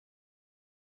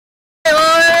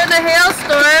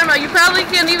about. You probably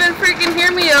can't even freaking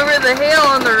hear me over the hail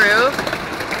on the roof.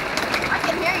 I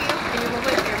can hear you. Can you move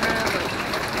it?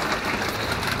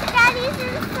 Daddy's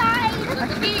inside.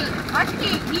 I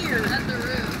can't hear at the roof.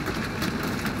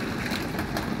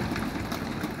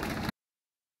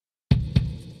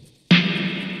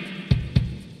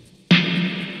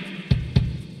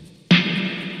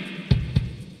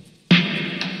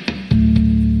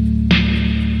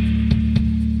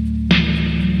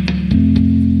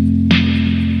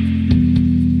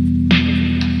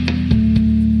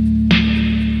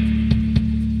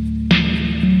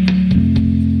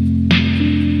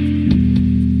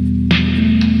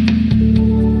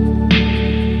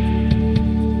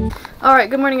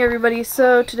 Alright, good morning everybody.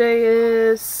 So today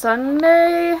is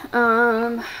Sunday.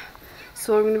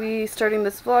 So we're going to be starting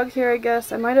this vlog here, I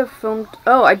guess. I might have filmed,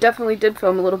 I definitely did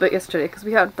film a little bit yesterday because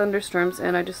we had thunderstorms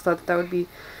and I just thought that would be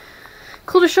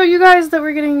cool to show you guys that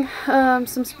we're getting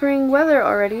some spring weather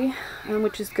already,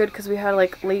 which is good because we had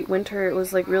like late winter. It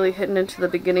was like really hitting into the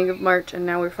beginning of March and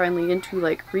now we're finally into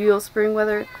like real spring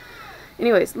weather.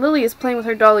 Anyways, Lily is playing with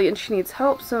her dolly and she needs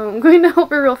help, so I'm going to help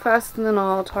her real fast and then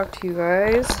I'll talk to you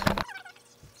guys.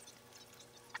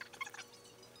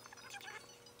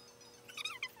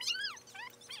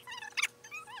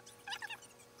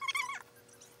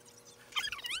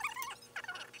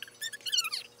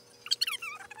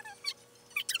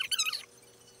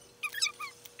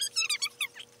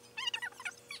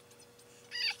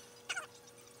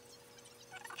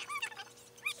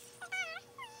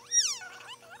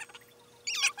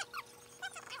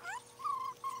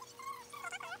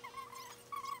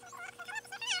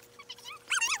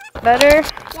 Better?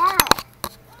 Yeah.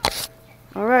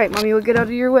 Alright, Mommy will get out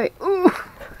of your way. Ooh.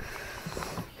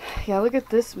 Yeah, look at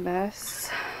this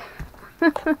mess.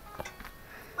 1, 2, 3,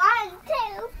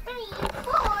 4,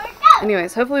 go!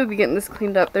 Anyways, hopefully we'll be getting this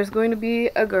cleaned up. There's going to be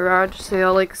a garage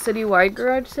sale, like citywide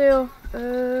garage sale.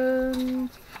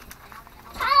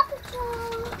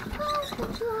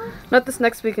 Not this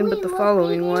next weekend, but the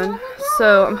following one.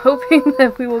 So I'm hoping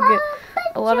that we will get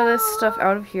a lot of this stuff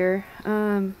out of here,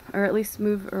 or at least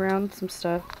move around some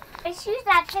stuff. I choose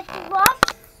that the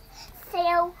garage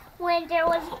sale when there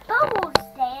was bubbles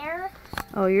there.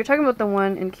 Oh, you're talking about the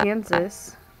one in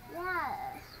Kansas. Yeah.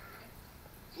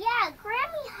 Yeah,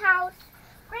 Grammy's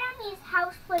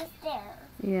house was there.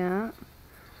 Yeah.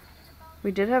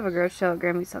 We did have a garage sale at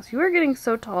Grammy's house. You are getting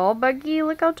so tall, Buggy.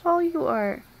 Look how tall you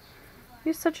are.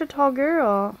 You're such a tall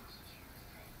girl.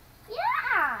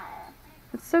 Yeah.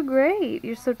 That's so great.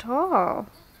 You're so tall.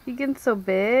 You're getting so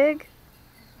big.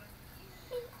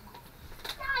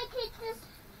 Now I just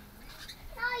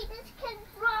can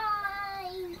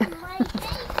drive my face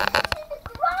to the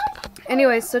garage.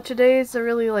 Anyways, so today is a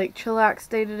really like chillax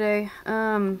day today.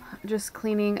 Just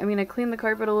cleaning. I mean, I cleaned the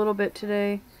carpet a little bit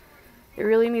today. It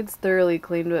really needs thoroughly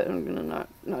cleaned, but I'm gonna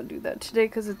not do that today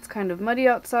because it's kind of muddy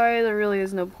outside. There really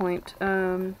is no point.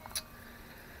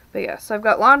 But yeah, so I've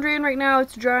got laundry in right now.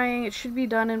 It's drying. It should be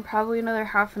done in probably another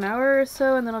half an hour or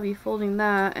so, and then I'll be folding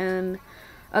that. And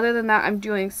other than that, I'm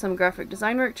doing some graphic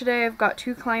design work today. I've got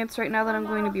 2 clients right now that I'm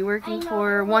going to be working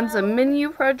for. One's a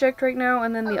menu project right now,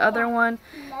 and then the other one,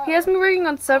 he has me working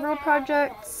on several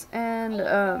projects, and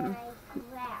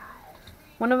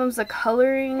one of them's a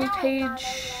coloring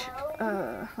page,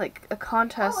 like a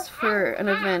contest for an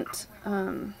event.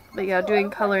 But yeah, doing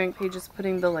coloring pages,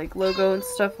 putting the like logo and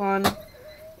stuff on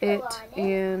it,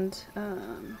 and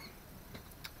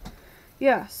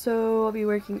yeah, so I'll be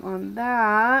working on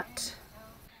that.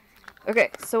 Okay,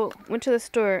 so went to the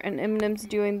store and M&M's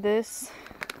doing this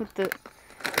with the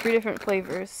 3 different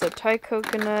flavors. So Thai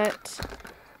coconut,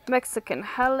 Mexican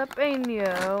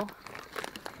jalapeno,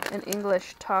 and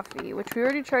English toffee, which we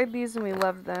already tried these and we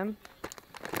loved them.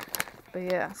 But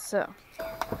yeah, so.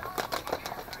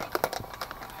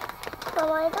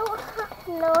 Well, I don't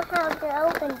know how to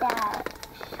open that.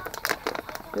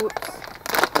 Oops.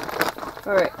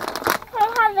 Alright. I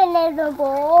have an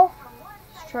edible.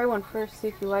 Let's try one first, see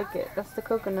if you like it. That's the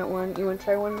coconut one. You want to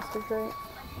try one, Mr. Trey?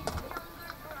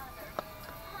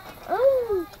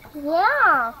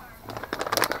 Yeah.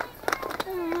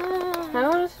 Hang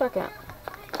on a second.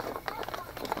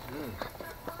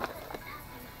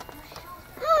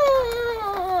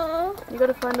 You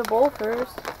gotta find a bowl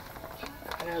first.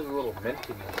 It has a little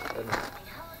mintiness, doesn't it?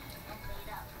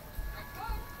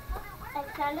 I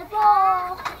found a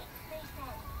bowl.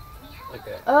 Like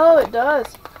a, Oh, it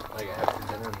does. like after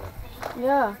dinner mint.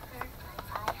 Yeah.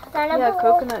 Found a Yeah, bowl.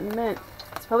 coconut and mint.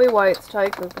 That's probably why it's Thai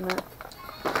coconut.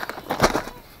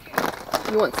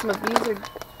 You want some of these or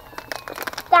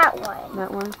That one.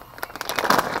 that one?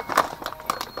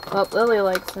 Oh, Lily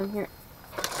likes them. Here.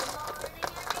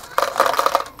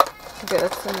 Okay,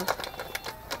 that's enough.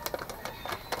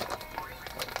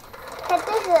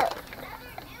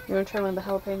 You want to try one of the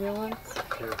jalapeno ones?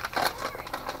 Sure.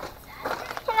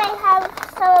 Can I have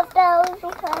some of those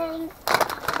ones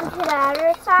to the other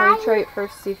Why side? don't you try it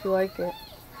first, see if you like it.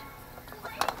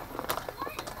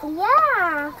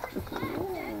 Yeah.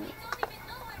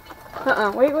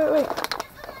 Wait.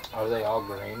 Are they all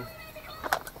green?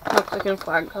 Looks like in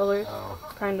flag colors. Oh.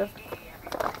 Kind of.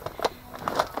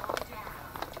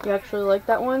 You actually like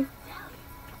that one?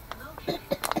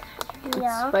 It's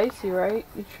Yeah. spicy, right?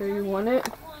 You sure you want it?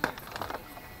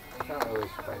 It's not really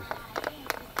spicy.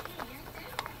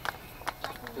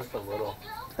 Just a little.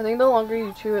 I think the longer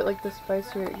you chew it, like the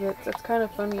spicier it gets. That's kind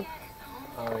of funny.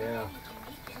 Oh yeah.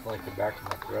 Like the back of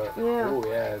my throat. Yeah. Oh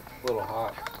yeah, it's a little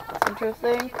hot. That's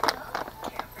interesting.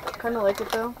 Kind of like it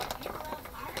though.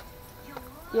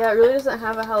 Yeah, it really doesn't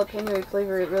have a jalapeno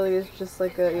flavor. It really is just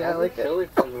like a, yeah, like a chili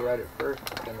flavor right at first,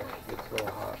 but then it gets a little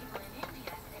hot.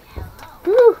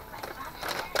 Woo!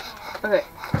 Okay.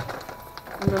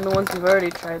 And then the ones we've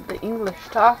already tried, the English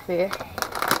toffee.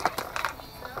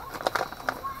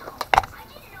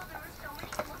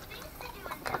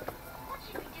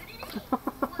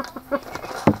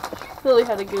 Lily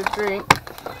had a good drink.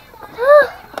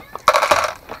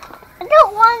 I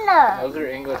don't want Those are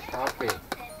English toffee.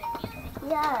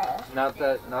 Yeah. Not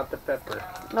the pepper.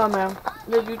 No, man.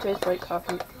 They do taste like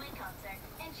coffee.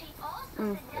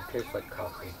 It tastes like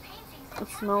coffee. It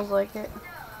smells like it.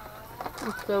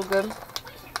 It's so good.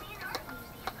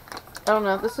 I don't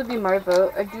know. This would be my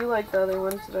vote. I do like the other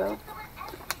ones, though.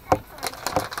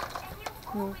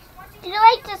 Do you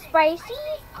like the spicy?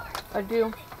 I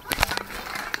do.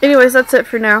 Anyways, that's it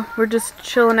for now. We're just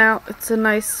chilling out. It's a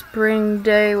nice spring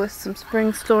day with some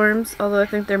spring storms, although I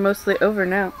think they're mostly over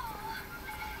now.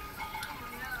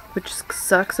 Which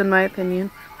sucks in my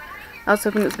opinion. I was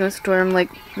hoping it was going to storm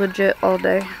like legit all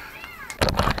day.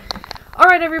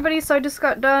 Alright everybody, so I just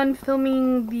got done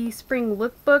filming the Spring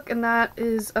Lookbook, and that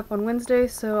is up on Wednesday,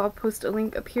 so I'll post a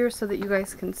link up here so that you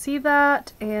guys can see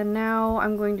that. And now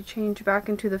I'm going to change back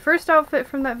into the first outfit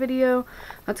from that video.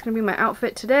 That's going to be my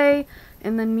outfit today,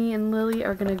 and then me and Lily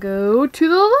are going to go to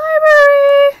the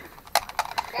library!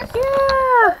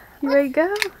 Yeah! You ready to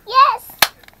go? Yes.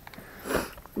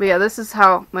 But yeah, this is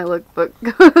how my lookbook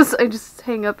goes. I just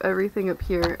hang up everything up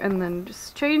here and then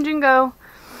just change and go.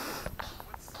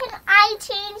 Can I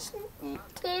change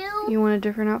too? You want a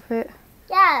different outfit?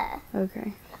 Yeah.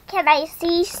 Okay. Can I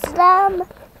see some?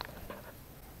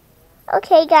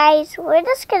 Okay, guys, we're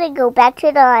just gonna go back to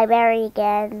the library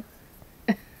again.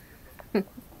 We're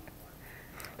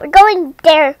going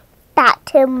there back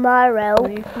tomorrow. Why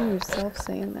do you find yourself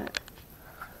saying that?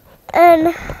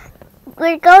 And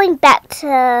we're going back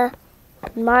tomorrow.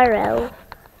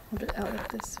 Hold it out like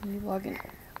this when you log in.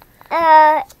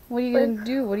 What are you gonna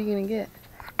do? What are you gonna get?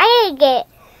 I gotta get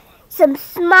some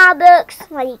small books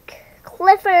like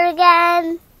Clifford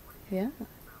again. Yeah?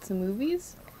 Some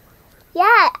movies?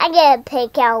 Yeah, I gotta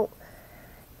pick out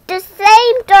the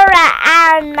same Dora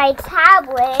on my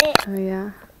tablet. Oh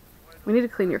yeah. We need to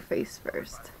clean your face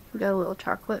first. You got a little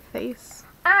chocolate face.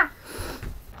 Ah.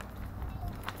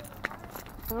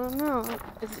 I don't know.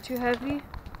 Is it too heavy?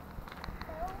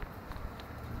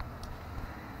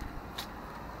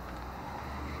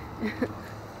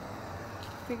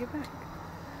 Take it back.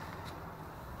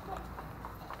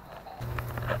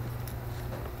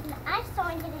 I'm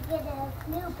starting to get a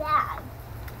new bag.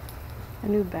 A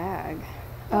new bag.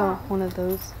 Yeah. Oh, one of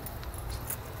those.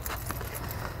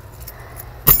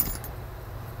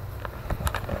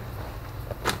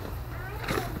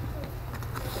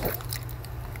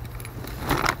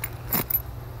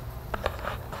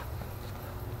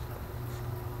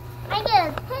 I get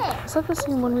a pick. Is that the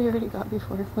same one we already got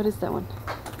before? What is that one?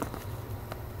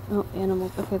 Oh,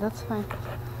 animals. Okay, that's fine.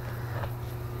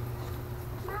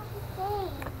 Not the same.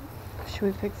 Should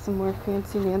we pick some more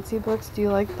Fancy Nancy books? Do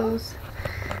you like those?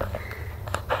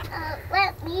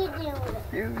 Let me do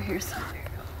it. They're over here somewhere.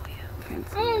 Oh, yeah.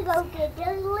 Fancy I'm gonna Nancy. go get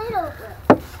the little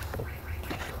book.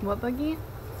 What buggy?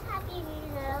 Happy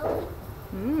Meal.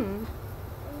 Hmm.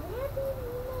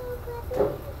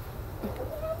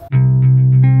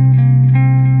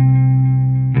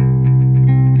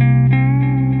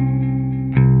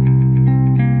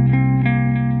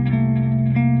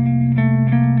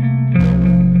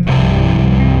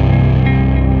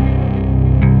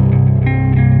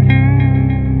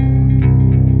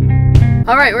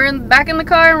 Alright, we're back in the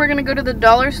car and we're gonna go to the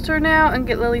dollar store now and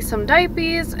get Lily some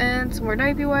diapers and some more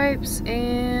diaper wipes,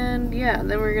 and yeah,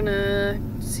 then we're gonna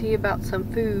see about some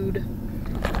food.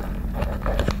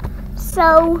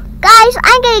 So, guys,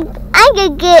 I'm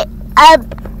gonna get a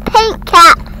paint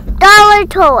cap dollar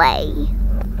toy.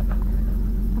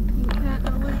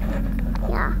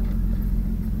 Yeah.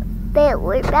 But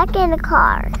we're back in the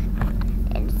car.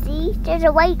 And see, there's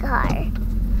a white car. I'm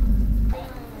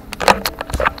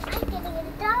getting a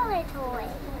dollar toy.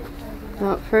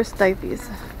 No, first diapers.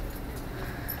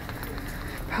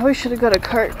 Probably should have got a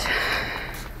cart.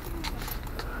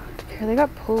 Here, they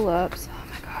got pull-ups. Oh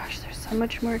my gosh, they're so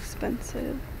much more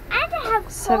expensive.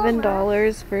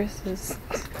 $7 versus...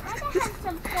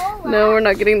 No, we're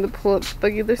not getting the pull-ups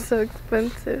buggy. They're so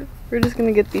expensive. We're just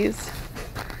gonna get these.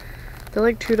 They're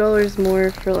like $2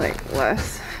 more for like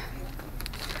less.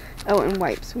 Oh, and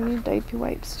wipes. We need diaper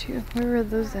wipes too. Where were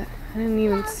those at? I didn't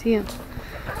even see them.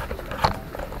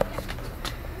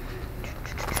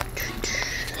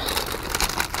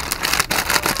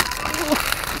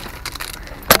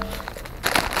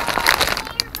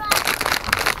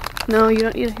 No, you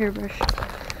don't need a hairbrush.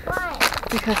 Why?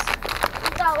 Because...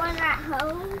 You got one at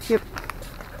home? Yep.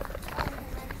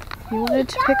 You wanted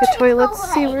to pick a toy. Let's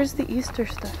see, where's the Easter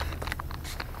stuff?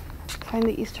 Find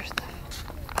the Easter stuff.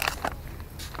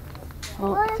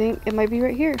 Well, I think it might be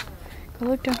right here. Go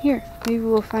look down here. Maybe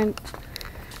we'll find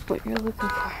what you're looking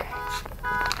for.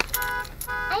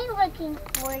 I'm looking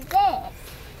for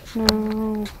this.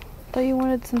 No. I thought you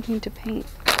wanted something to paint.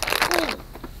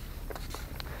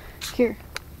 Here.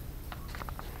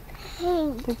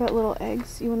 They've got little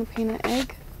eggs. You want to paint an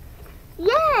egg?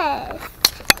 Yes.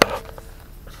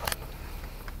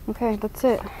 Okay, that's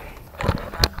it.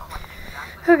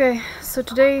 Okay, so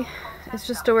today is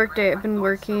just a work day. I've been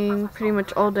working pretty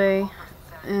much all day,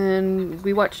 and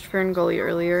we watched Fern Gully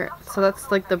earlier, so that's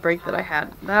like the break that I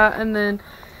had. That, and then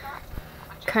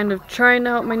kind of trying to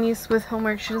help my niece with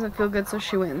homework. She doesn't feel good, so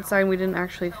she went inside. We didn't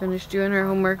actually finish doing her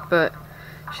homework, but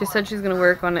she said she's gonna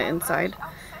work on it inside.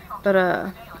 But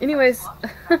anyways,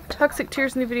 Toxic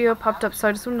Tears new video popped up, so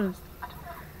I just wanted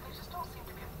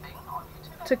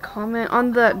to comment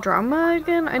on the drama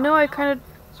again. I know I kind of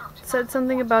said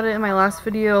something about it in my last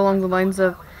video along the lines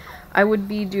of I would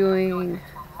be doing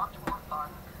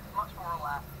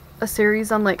a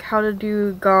series on like how to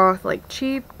do goth like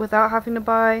cheap without having to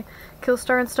buy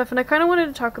Killstar and stuff, and I kind of wanted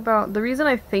to talk about the reason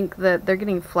I think that they're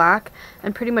getting flack,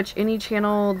 and pretty much any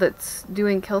channel that's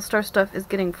doing Killstar stuff is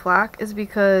getting flack, is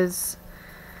because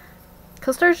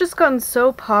Killstar's just gotten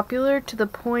so popular to the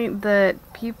point that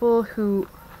people who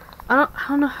I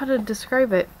don't know how to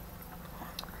describe it.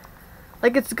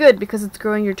 Like, it's good because it's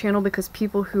growing your channel, because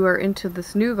people who are into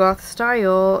this new goth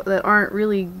style that aren't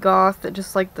really goth, that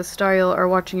just like the style, are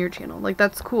watching your channel. Like,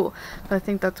 that's cool. But I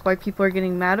think that's why people are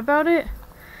getting mad about it.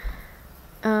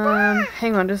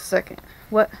 Hang on just a second.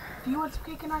 What? Do you want some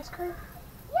cake and ice cream?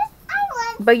 Yes, I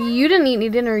want. But you didn't eat any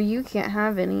dinner. You can't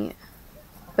have any.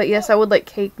 But yes, I would like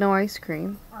cake, no ice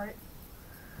cream. Alright.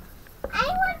 I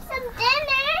want some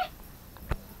dinner.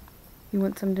 You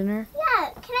want some dinner? Yeah,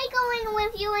 can I go in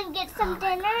with you and get some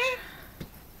dinner? Gosh.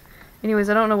 Anyways,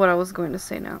 I don't know what I was going to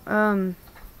say now. Can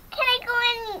I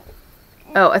go in?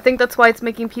 Oh, I think that's why it's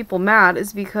making people mad,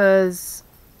 is because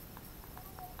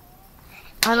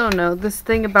I don't know, this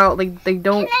thing about like they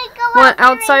don't want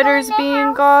outsiders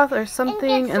being goth or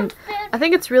something, and I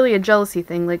think it's really a jealousy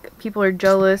thing. Like, people are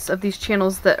jealous of these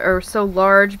channels that are so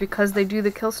large because they do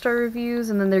the Killstar reviews,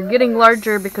 and then they're getting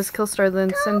larger because Killstar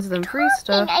then sends them free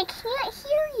stuff. I can't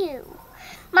hear you.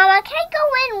 Mama, can I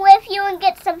go in with you and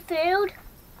get some food?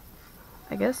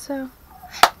 I guess so.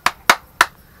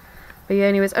 But yeah,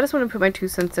 anyways, I just want to put my 2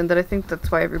 cents in that I think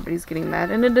that's why everybody's getting mad,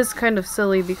 and it is kind of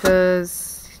silly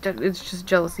because it's just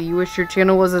jealousy. You wish your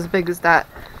channel was as big as that.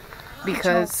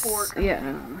 Because,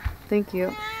 yeah, thank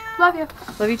you. Love you.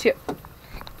 Love you too.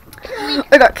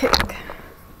 I got cake.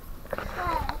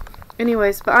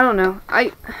 Anyways, but I don't know.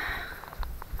 I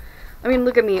mean,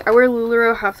 look at me. I wear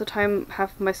LuLaRoe half the time.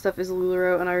 Half of my stuff is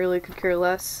LuLaRoe, and I really could care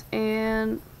less.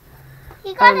 And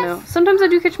I don't know. Sometimes I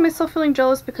do catch myself feeling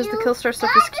jealous because the Killstar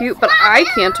stuff is cute, but I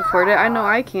can't afford it. I know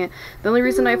I can't. The only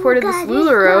reason I afforded this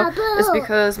LuLaRoe is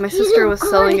because my sister was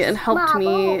selling it and helped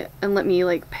me and let me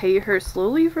like pay her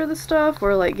slowly for the stuff,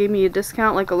 or like gave me a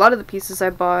discount. Like, a lot of the pieces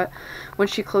I bought when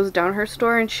she closed down her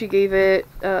store, and she gave it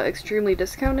extremely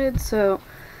discounted. So,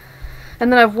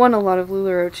 and then I've won a lot of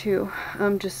LuLaRoe too.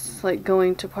 Just like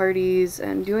going to parties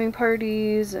and doing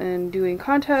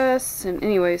contests, and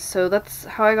anyways, so that's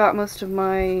how I got most of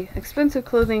my expensive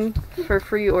clothing for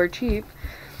free or cheap.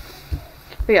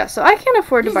 But yeah, so I can't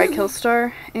afford to buy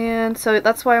Killstar, and so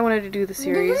that's why I wanted to do the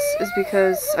series, is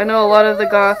because I know a lot of the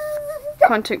goth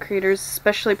content creators,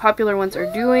 especially popular ones,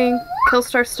 are doing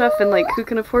Killstar stuff, and like, who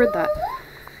can afford that?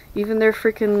 Even their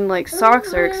freaking like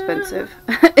socks are expensive.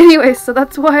 Anyway, so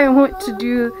that's why I want to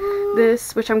do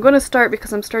this, which I'm going to start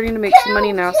because I'm starting to make some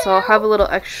money now, so I'll have a little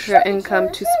extra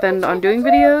income to spend on doing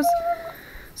videos.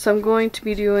 So I'm going to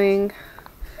be doing,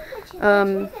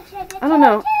 I don't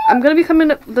know, I'm going to be coming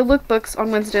to the lookbooks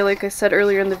on Wednesday like I said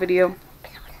earlier in the video.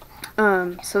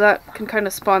 So that can kind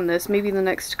of spawn this, maybe the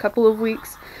next couple of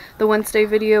weeks. The Wednesday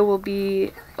video will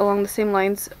be along the same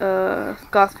lines,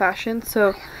 Goth Fashion,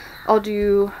 so I'll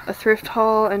do a thrift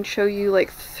haul and show you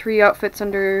like 3 outfits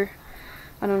under,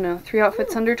 I don't know, 3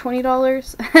 outfits under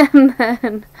 $20,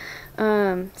 and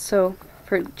then, so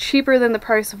for cheaper than the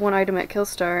price of one item at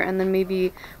Killstar, and then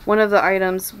maybe one of the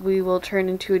items we will turn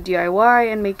into a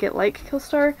DIY and make it like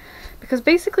Killstar, because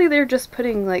basically they're just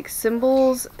putting like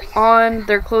symbols on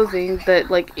their clothing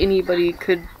that like anybody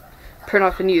could print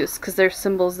off and use, because they're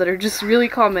symbols that are just really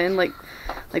common, like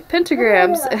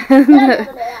pentagrams and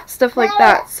stuff like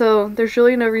that. So there's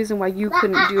really no reason why you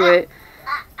couldn't do it.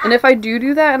 And if I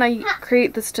do that and I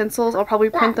create the stencils, I'll probably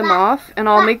print them off and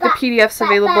I'll make the PDFs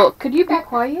available. Could you be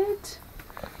quiet?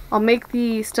 I'll make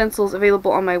the stencils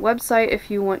available on my website if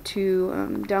you want to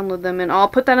download them, and I'll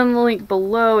put that in the link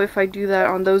below if I do that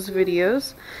on those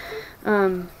videos.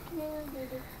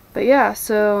 But yeah,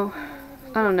 so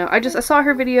I don't know. I saw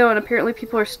her video and apparently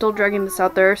people are still dragging this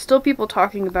out there. Still people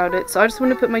talking about it. So I just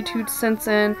want to put my 2 cents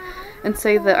in and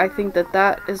say that I think that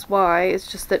that is why. It's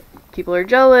just that people are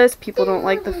jealous. People don't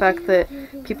like the fact that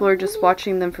people are just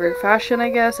watching them for fashion, I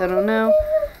guess. I don't know.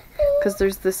 Because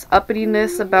there's this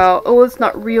uppityness about, oh, it's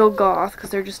not real goth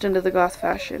because they're just into the goth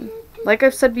fashion. Like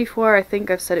I've said before, I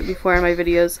think I've said it before in my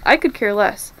videos, I could care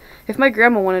less. If my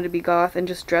grandma wanted to be goth and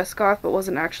just dress goth but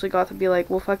wasn't actually goth, I'd be like,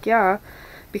 well, fuck yeah.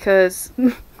 Because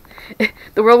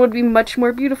the world would be much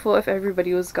more beautiful if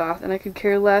everybody was goth, and I could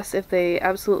care less if they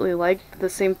absolutely liked the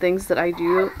same things that I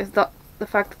do. If the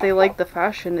fact that they like the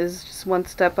fashion is just one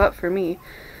step up for me.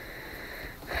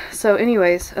 So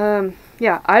anyways,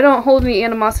 yeah, I don't hold any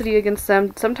animosity against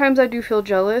them. Sometimes I do feel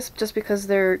jealous just because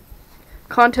their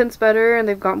content's better and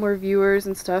they've got more viewers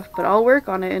and stuff, but I'll work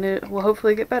on it and it will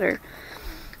hopefully get better.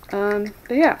 But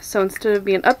yeah, so instead of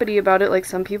being uppity about it like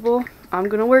some people, I'm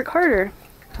gonna work harder,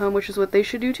 which is what they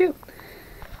should do too.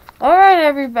 Alright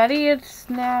everybody, it's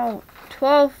now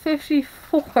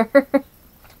 12:54.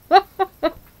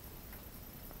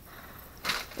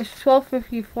 It's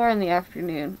 12:54 in the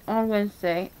afternoon on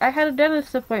Wednesday. I had a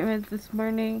dentist appointment this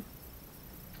morning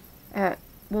at,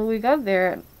 well, we got there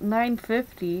at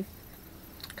 9:50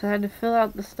 because I had to fill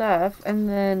out the stuff, and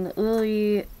then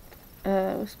Lily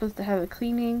was supposed to have a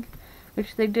cleaning,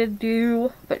 which they did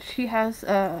do, but she has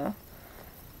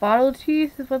bottle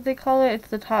teeth is what they call it. It's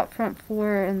the top front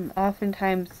 4, and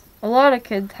oftentimes a lot of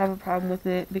kids have a problem with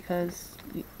it because,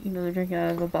 you know, they're drinking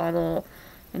out of a bottle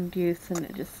and juice, and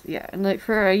it just, yeah. And like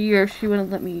for a year she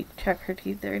wouldn't let me check her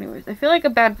teeth there anyways. I feel like a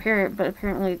bad parent, but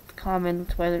apparently it's common.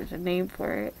 That's why there's a name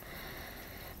for it.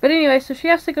 But anyway, so she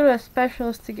has to go to a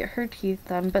specialist to get her teeth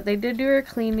done, but they did do her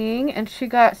cleaning and she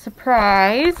got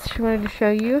surprised. She wanted to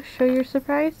show your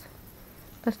surprise.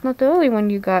 That's not the only one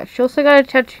you got. She also got a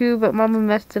tattoo, but Mama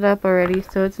messed it up already,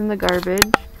 so it's in the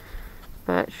garbage.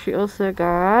 But she also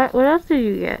got, what else did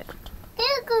you get?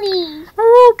 Googly. A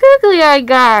little googly eye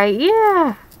guy,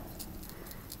 yeah.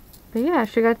 But yeah,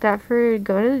 she got that for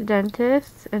going to the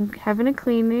dentist and having a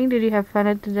cleaning. Did you have fun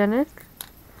at the dentist?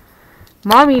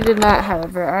 Mommy did not,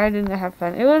 however. I didn't have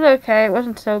fun. It was okay. It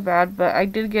wasn't so bad, but I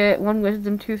did get 1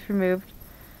 wisdom tooth removed.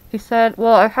 He said,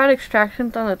 well, I've had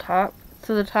extractions on the top,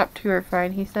 so the top 2 are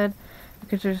fine, he said,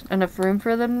 because there's enough room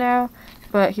for them now.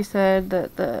 But he said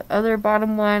that the other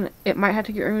bottom one, it might have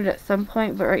to get removed at some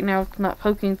point, but right now it's not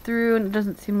poking through and it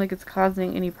doesn't seem like it's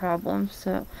causing any problems.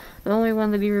 So the only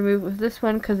one that he removed was this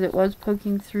one because it was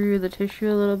poking through the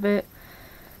tissue a little bit.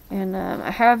 And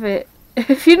I have it.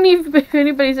 If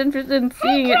anybody's interested in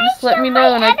seeing it, just let me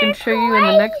know and I can show you in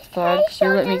the next vlog. So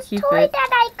let me keep it. That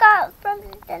I got from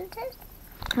the dentist.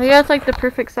 Well, yeah, it's like the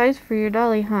perfect size for your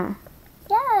dolly, huh?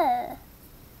 Yeah.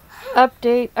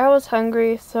 Update. I was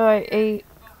hungry, so I ate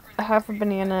a half a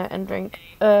banana and drank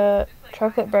a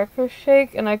chocolate breakfast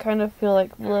shake, and I kind of feel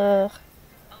like, bleh.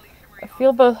 I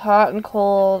feel both hot and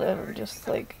cold and just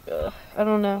like, ugh, I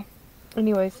don't know.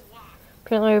 Anyways,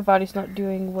 apparently my body's not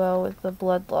doing well with the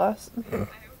blood loss.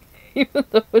 Even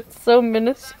though it's so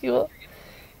minuscule.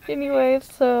 Anyways,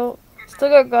 so, still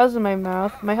got gauze in my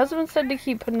mouth. My husband said to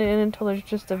keep putting it in until there's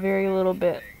just a very little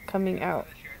bit coming out.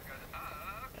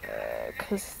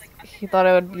 Because he thought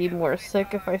I would be more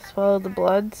sick if I swallowed the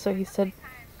blood, so he said,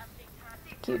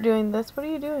 keep doing this. What are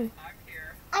you doing?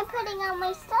 I'm putting on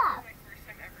my stuff.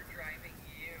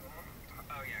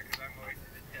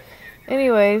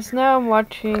 Anyways, now I'm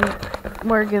watching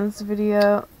Morgan's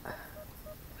video.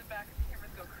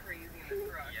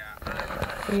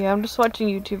 Yeah, I'm just watching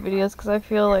YouTube videos because I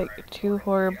feel like too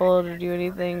horrible to do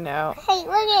anything now. Hey,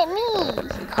 look at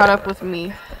me. You caught up with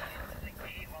me.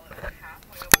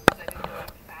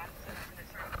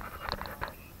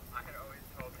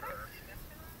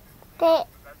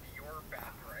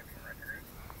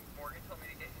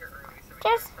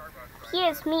 Just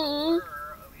here's me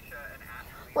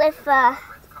with Look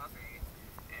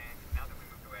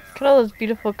at all those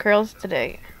beautiful curls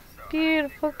today.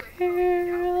 Beautiful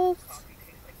curls.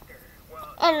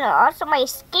 and also my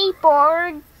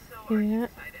skateboard. Yeah.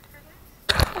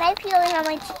 And I'm feeling on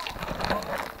my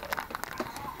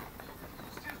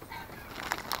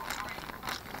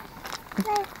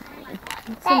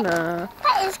That's enough.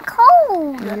 That is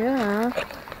cold. Yeah.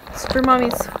 It's for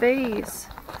Mommy's face.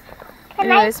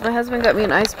 Can Anyways, my husband got me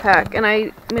an ice pack, and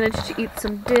I managed to eat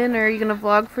some dinner. Are you gonna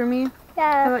vlog for me? How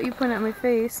Yeah. about you point at my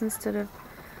face instead of...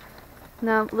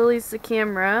 Now, Lily's the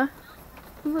camera.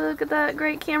 Look at that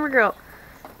great camera girl.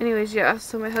 Anyways, yeah,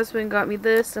 so my husband got me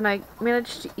this, and I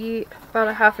managed to eat about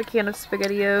a half a can of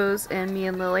SpaghettiOs, and me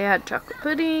and Lily had chocolate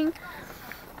pudding.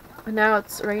 And now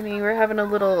it's raining. We're having a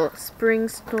little spring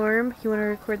storm. You want to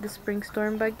record the spring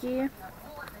storm, Buggy?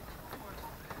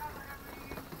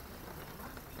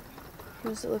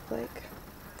 What does it look like?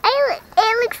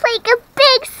 It looks like a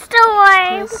big Can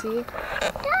I storm. see?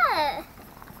 Yeah.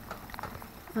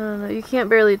 I don't know. You can't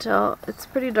barely tell. It's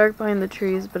pretty dark behind the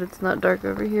trees, but it's not dark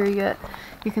over here yet.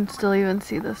 You can still even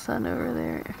see the sun over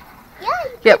there.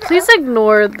 Yeah, please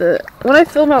ignore the... When I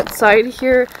film outside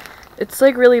here, it's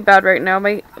like really bad right now.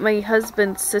 My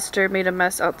husband's sister made a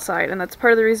mess outside, and that's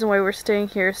part of the reason why we're staying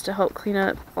here, is to help clean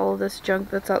up all of this junk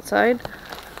that's outside.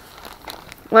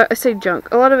 Well, I say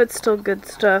junk. A lot of it's still good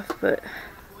stuff, but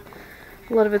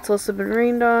a lot of it's also been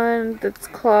rained on. That's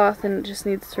cloth, and it just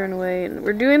needs thrown away. And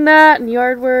we're doing that, and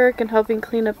yard work, and helping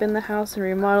clean up in the house and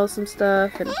remodel some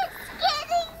stuff. And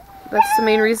that's the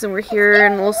main reason we're here,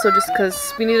 and also just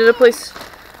because we needed a place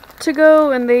to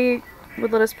go, and they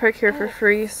would let us park here for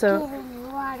free. So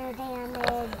Water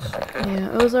damage.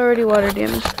 yeah, it was already water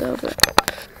damaged though, but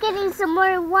Getting some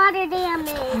more water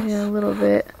damage. yeah, a little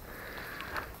bit.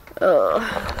 Oh.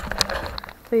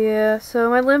 But yeah, so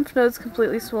my lymph node's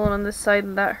completely swollen on this side,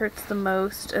 and that hurts the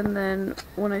most, and then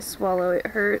when I swallow it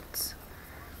hurts.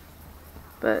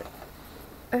 But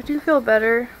I do feel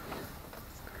better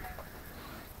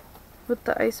with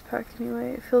the ice pack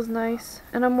anyway. It feels nice.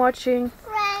 And I'm watching,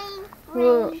 Rain,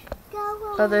 well, rain,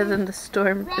 go other away. than the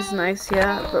storm is nice,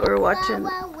 yeah, but we're watching,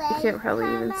 you can't probably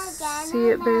even see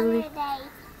it barely.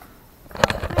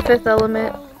 Fifth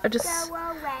Element. I just,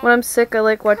 when I'm sick, I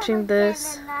like watching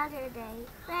this.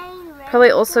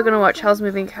 Probably also gonna watch Howl's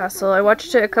Moving Castle. I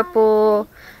watched it a couple,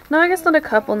 no, I guess not a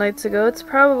couple nights ago. It's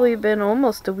probably been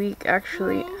almost a week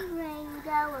actually.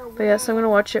 But yeah, so I'm gonna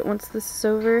watch it once this is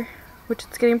over, which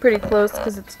it's getting pretty close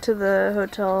because it's to the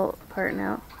hotel part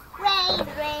now.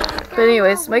 But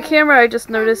anyways, my camera, I just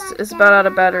noticed, is about out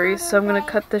of battery, so I'm gonna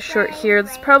cut this short here.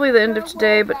 It's probably the end of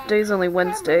today, but today's only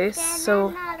Wednesday,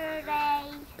 so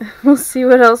we'll see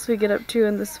what else we get up to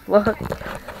in this vlog.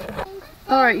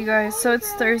 Alright, you guys, so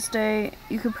it's Thursday.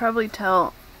 You could probably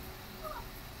tell.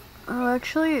 Oh,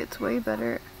 actually, it's way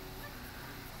better.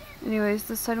 Anyways,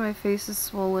 this side of my face is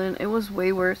swollen. It was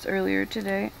way worse earlier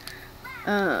today.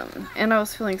 And I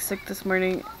was feeling sick this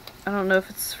morning. I don't know if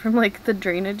it's from, like, the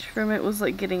drainage from it was,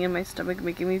 like, getting in my stomach,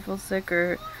 making me feel sick,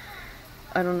 or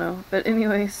I don't know. But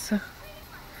anyways, so,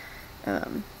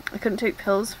 I couldn't take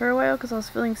pills for a while because I was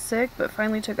feeling sick, but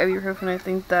finally took ibuprofen. I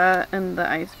think that and the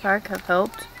ice pack have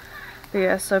helped. But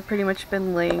yeah, so I've pretty much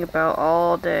been laying about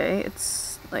all day.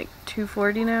 It's like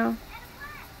 2:40 now.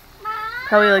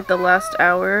 Probably like the last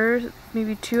hour,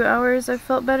 maybe 2 hours I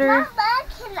felt better. Mama,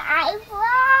 can I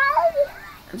vlog?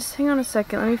 Just hang on a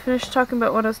second, let me finish talking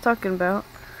about what I was talking about.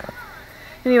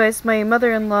 Anyways, my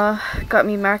mother-in-law got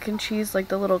me mac and cheese, like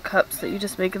the little cups that you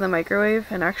just make in the microwave,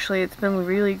 and actually it's been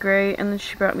really great. And then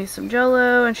she brought me some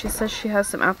Jell-O, and she says she has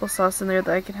some applesauce in there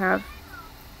that I can have.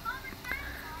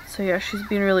 So yeah, she's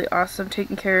been really awesome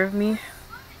taking care of me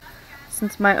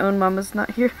since my own mama's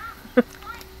not here.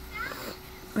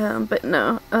 But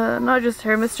no, not just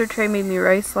her. Mr. Trey made me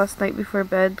rice last night before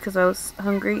bed because I was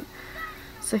hungry.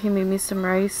 So he made me some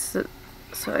rice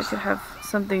so I could have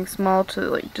something small to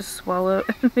like just swallow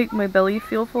and make my belly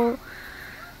feel full.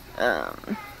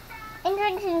 And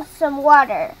drinking some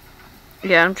water.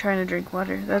 Yeah, I'm trying to drink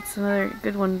water. That's another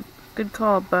good one. Good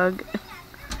call, Bug.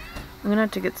 I'm gonna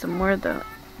have to get some more though.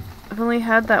 I've only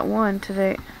had that one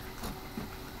today.